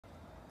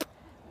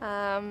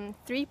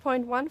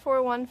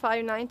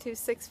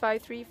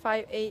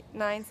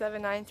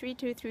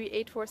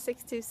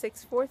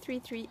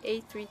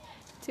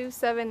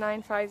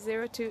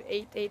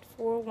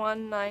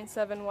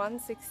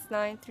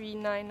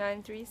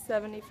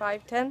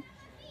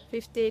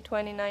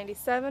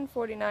582097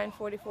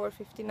 4944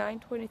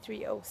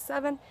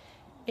 592307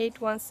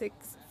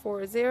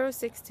 81640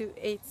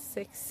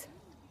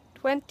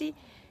 628620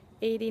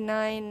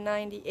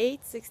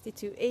 8998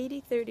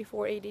 6280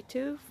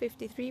 3482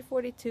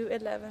 5342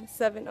 11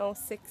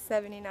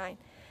 70679.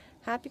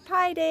 Happy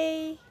Pi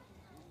Day!